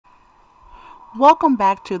Welcome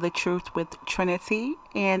back to The Truth with Trinity,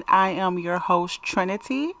 and I am your host,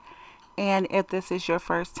 Trinity. And if this is your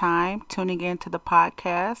first time tuning into the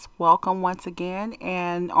podcast, welcome once again.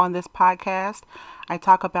 And on this podcast, I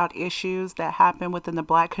talk about issues that happen within the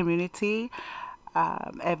Black community,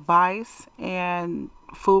 advice, and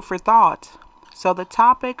food for thought. So, the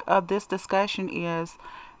topic of this discussion is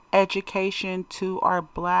education to our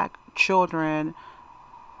Black children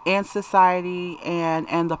in society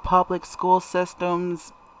and the public school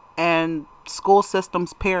systems and school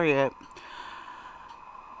systems period.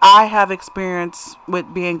 I have experience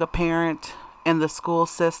with being a parent in the school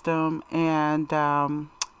system, and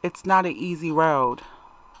it's not an easy road,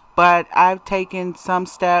 but I've taken some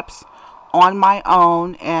steps on my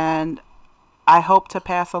own, and I hope to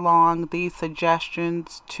pass along these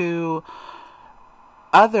suggestions to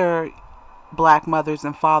other Black mothers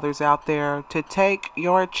and fathers out there to take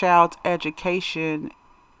your child's education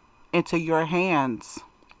into your hands.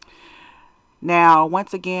 Now,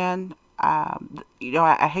 once again,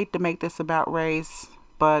 I hate to make this about race,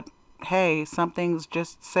 but hey, some things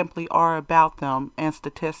just simply are about them and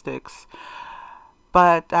statistics.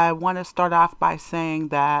 But I want to start off by saying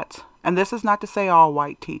that, and this is not to say all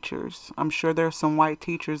white teachers. I'm sure there's some white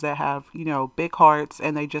teachers that have, big hearts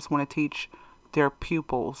and they just want to teach their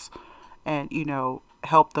pupils and,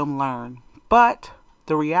 help them learn. But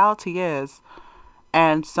the reality is,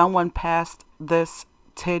 and someone passed this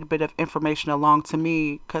tidbit of information along to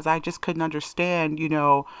me because I just couldn't understand,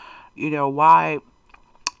 why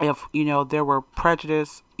if, there were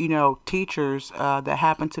prejudiced, teachers that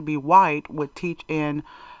happened to be white would teach in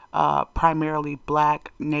primarily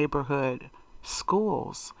Black neighborhood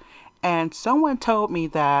schools. And someone told me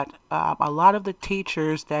that a lot of the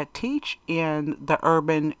teachers that teach in the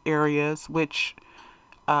urban areas, which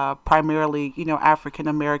primarily, African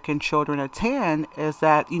American children attend, is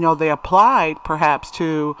that, they applied perhaps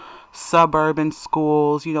to suburban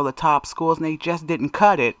schools, the top schools, and they just didn't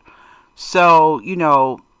cut it. So,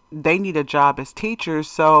 they need a job as teachers.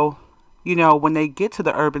 So, when they get to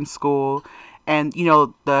the urban school and,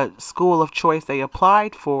 the school of choice they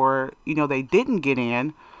applied for, they didn't get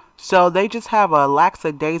in. So they just have a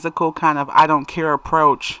lackadaisical kind of I don't care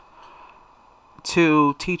approach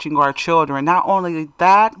to teaching our children. Not only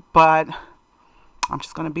that, but I'm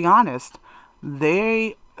just going to be honest.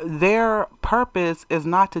 Their purpose is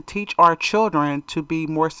not to teach our children to be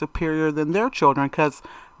more superior than their children, because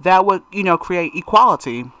that would, create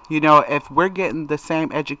equality. If we're getting the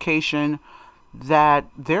same education that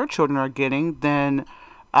their children are getting, then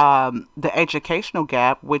the educational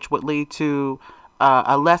gap, which would lead to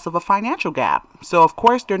a less of a financial gap. So, of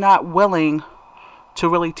course, they're not willing to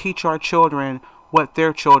really teach our children what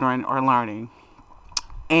their children are learning.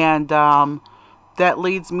 And that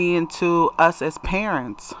leads me into us as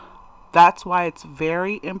parents. That's why it's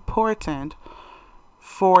very important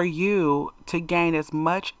for you to gain as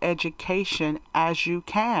much education as you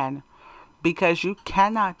can, because you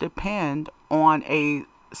cannot depend on a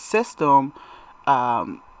system,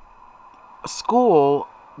 school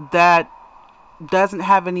that doesn't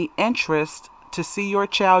have any interest to see your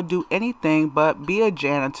child do anything but be a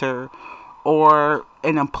janitor or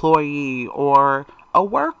an employee or a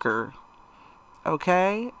worker.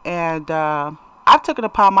 Okay? And I've taken it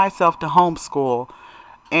upon myself to homeschool,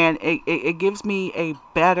 and it gives me a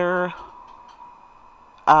better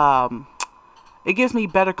it gives me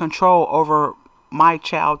better control over my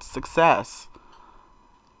child's success.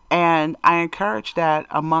 And I encourage that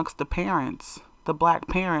amongst the parents, the Black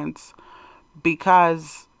parents,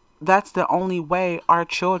 because that's the only way our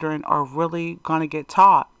children are really going to get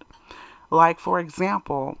taught. Like, for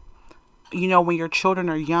example, when your children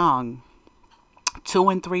are young, 2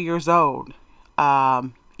 and 3 years old,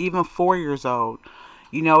 even 4 years old,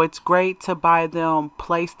 it's great to buy them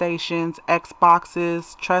PlayStations,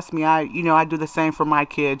 Xboxes. Trust me, I do the same for my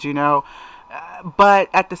kids, but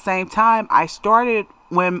at the same time, I started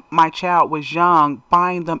when my child was young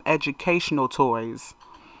buying them educational toys,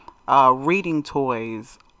 reading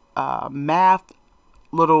toys, math,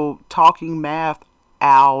 little talking math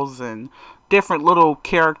owls, and different little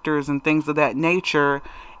characters and things of that nature.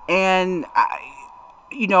 And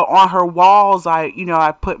on her walls,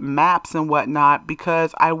 I put maps and whatnot,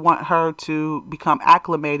 because I want her to become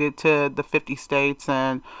acclimated to the 50 states,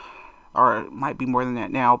 and or it might be more than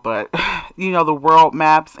that now, but the world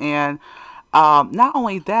maps. And not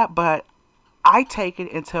only that, but I take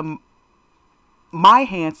it into my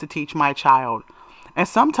hands to teach my child. And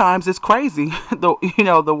sometimes it's crazy.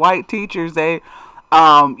 The white teachers, they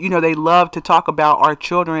they love to talk about our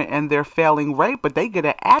children and their failing rate, but they get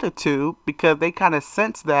an attitude because they kind of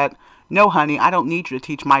sense that, No, honey, I don't need you to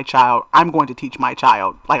teach my child. I'm going to teach my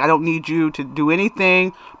child. Like, I don't need you to do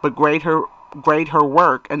anything but grade her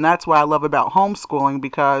work. And that's what I love about homeschooling,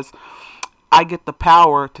 because I get the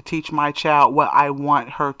power to teach my child what I want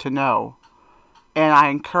her to know. And I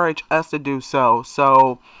encourage us to do so.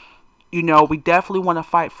 So, we definitely want to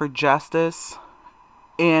fight for justice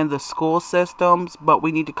in the school systems, but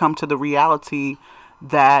we need to come to the reality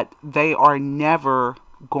that they are never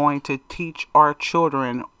going to teach our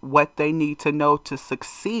children what they need to know to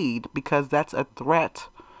succeed, because that's a threat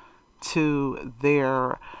to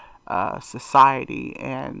their society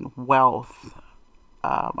and wealth.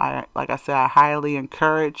 Like I said, I highly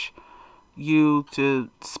encourage you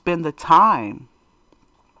to spend the time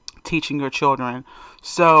teaching your children.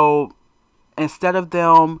 So instead of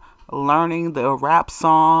them learning the rap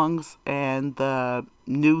songs and the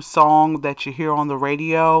new song that you hear on the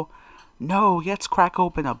radio, no, let's crack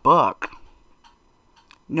open a book.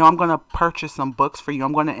 I'm going to purchase some books for you.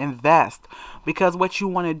 I'm going to invest, because what you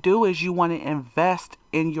want to do is you want to invest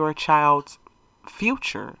in your child's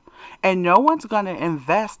future. And no one's going to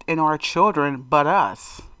invest in our children but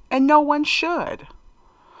us. And no one should.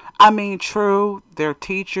 I mean, true, they're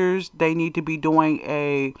teachers. They need to be doing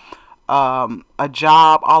a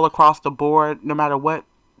job all across the board, no matter what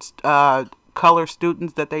color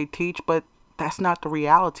students that they teach. But that's not the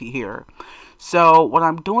reality here. So what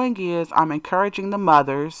I'm doing is I'm encouraging the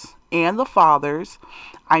mothers and the fathers.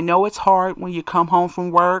 I know it's hard when you come home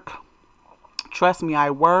from work. Trust me,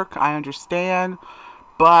 I work. I understand.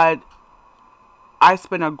 But I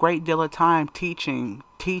spend a great deal of time teaching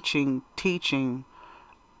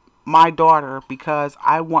my daughter, because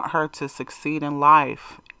I want her to succeed in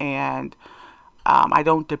life. And I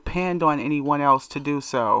don't depend on anyone else to do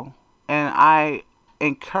so. And I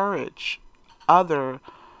encourage other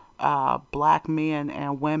black men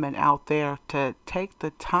and women out there to take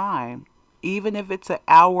the time, even if it's an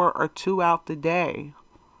hour or two out the day,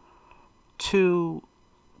 to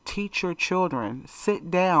teach your children.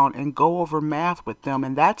 Sit down and go over math with them.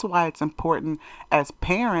 And that's why it's important as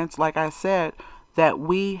parents, like I said, that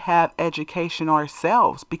we have education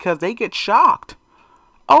ourselves, because they get shocked.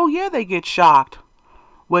 Oh yeah, they get shocked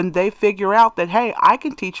when they figure out that, hey, I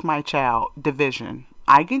can teach my child division.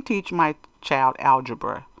 I can teach my child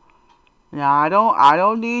algebra. Now, I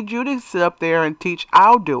don't need you to sit up there and teach.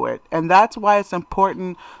 I'll do it. And that's why it's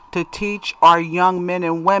important to teach our young men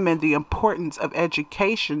and women the importance of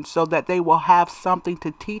education, so that they will have something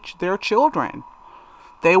to teach their children.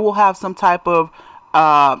 They will have some type of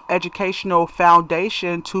educational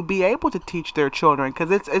foundation to be able to teach their children.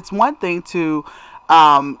 Because it's one thing to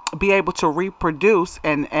be able to reproduce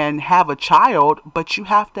and have a child, but you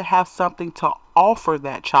have to have something to offer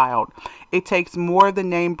that child. It takes more than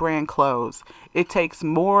name brand clothes. It takes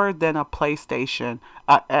more than a PlayStation,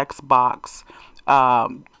 a Xbox,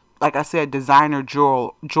 like I said, designer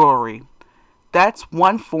jewelry. That's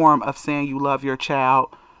one form of saying you love your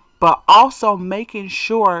child, but also making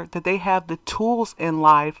sure that they have the tools in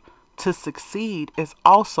life to succeed is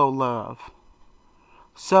also love.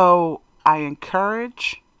 So I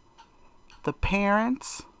encourage the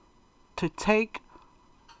parents to take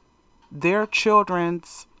their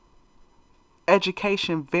children's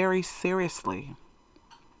education very seriously.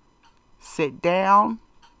 Sit down,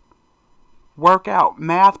 work out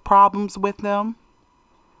math problems with them,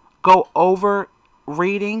 go over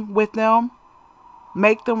reading with them,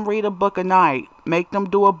 make them read a book a night, make them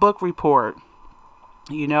do a book report.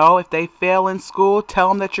 If they fail in school, tell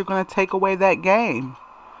them that you're going to take away that game.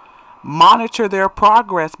 Monitor their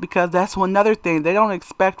progress, because that's another thing. They don't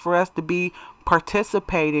expect for us to be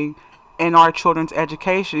participating in our children's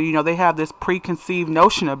education. They have this preconceived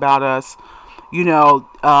notion about us,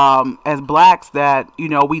 as blacks, that,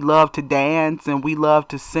 we love to dance and we love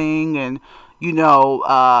to sing, and,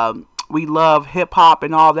 we love hip hop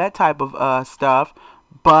and all that type of stuff.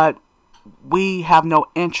 But we have no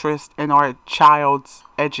interest in our child's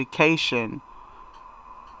education.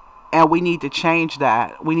 And we need to change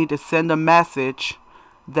that. We need to send a message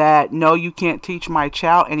that, no, you can't teach my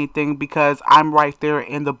child anything, because I'm right there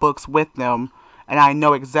in the books with them and I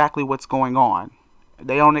know exactly what's going on.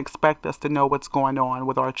 They don't expect us to know what's going on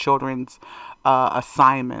with our children's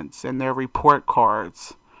assignments and their report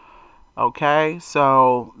cards. Okay,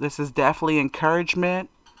 so this is definitely encouragement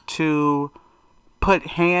to put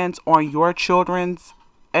hands on your children's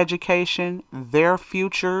education, their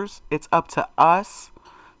futures. It's up to us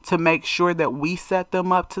to make sure that we set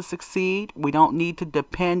them up to succeed. We don't need to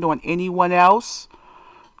depend on anyone else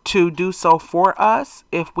to do so for us.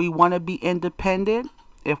 If we want to be independent,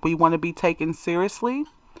 if we want to be taken seriously,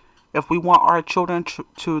 If we want our children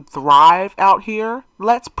to thrive out here,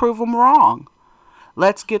 let's prove them wrong.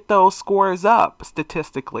 Let's get those scores up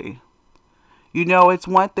statistically. You know, it's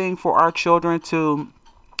one thing for our children to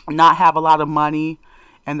not have a lot of money,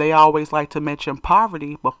 and they always like to mention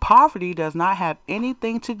poverty, but poverty does not have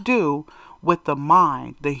anything to do with the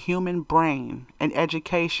mind, the human brain, and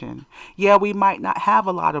education. Yeah, we might not have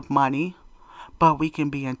a lot of money, but we can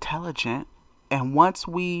be intelligent. And once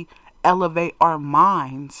we elevate our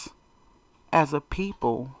minds as a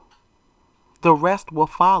people, the rest will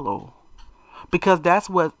follow. Because that's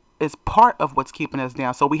what is part of what's keeping us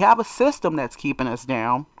down. So we have a system that's keeping us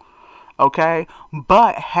down, okay?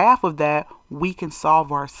 But half of that we can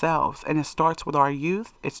solve ourselves. And it starts with our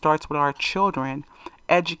youth. It starts with our children,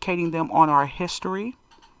 educating them on our history,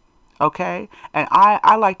 okay? And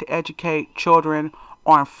I like to educate children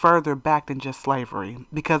on further back than just slavery,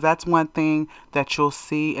 because that's one thing that you'll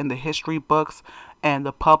see in the history books and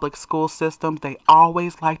the public school systems. They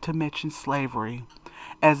always like to mention slavery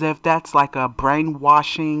as if that's like a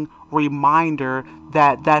brainwashing reminder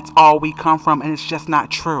that that's all we come from, and it's just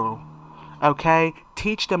not true. Okay?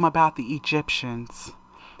 Teach them about the Egyptians.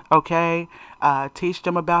 Okay? Teach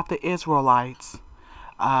them about the Israelites.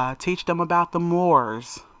 Teach them about the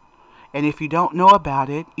Moors. And if you don't know about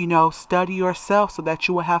it, study yourself so that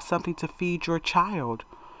you will have something to feed your child.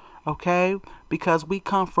 Okay? Because we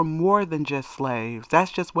come from more than just slaves.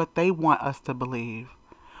 That's just what they want us to believe.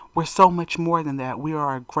 We're so much more than that. We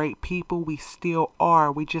are a great people. We still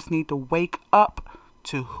are. We just need to wake up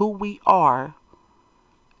to who we are,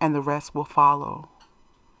 and the rest will follow.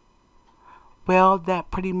 Well,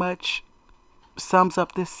 that pretty much sums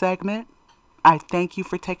up this segment. I thank you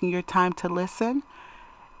for taking your time to listen.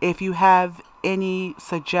 If you have any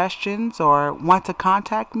suggestions or want to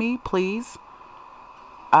contact me, please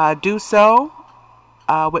do so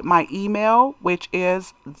with my email, which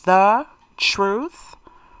is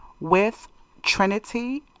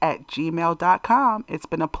thetruthwithtrinity@gmail.com. It's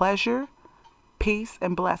been a pleasure. Peace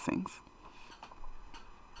and blessings.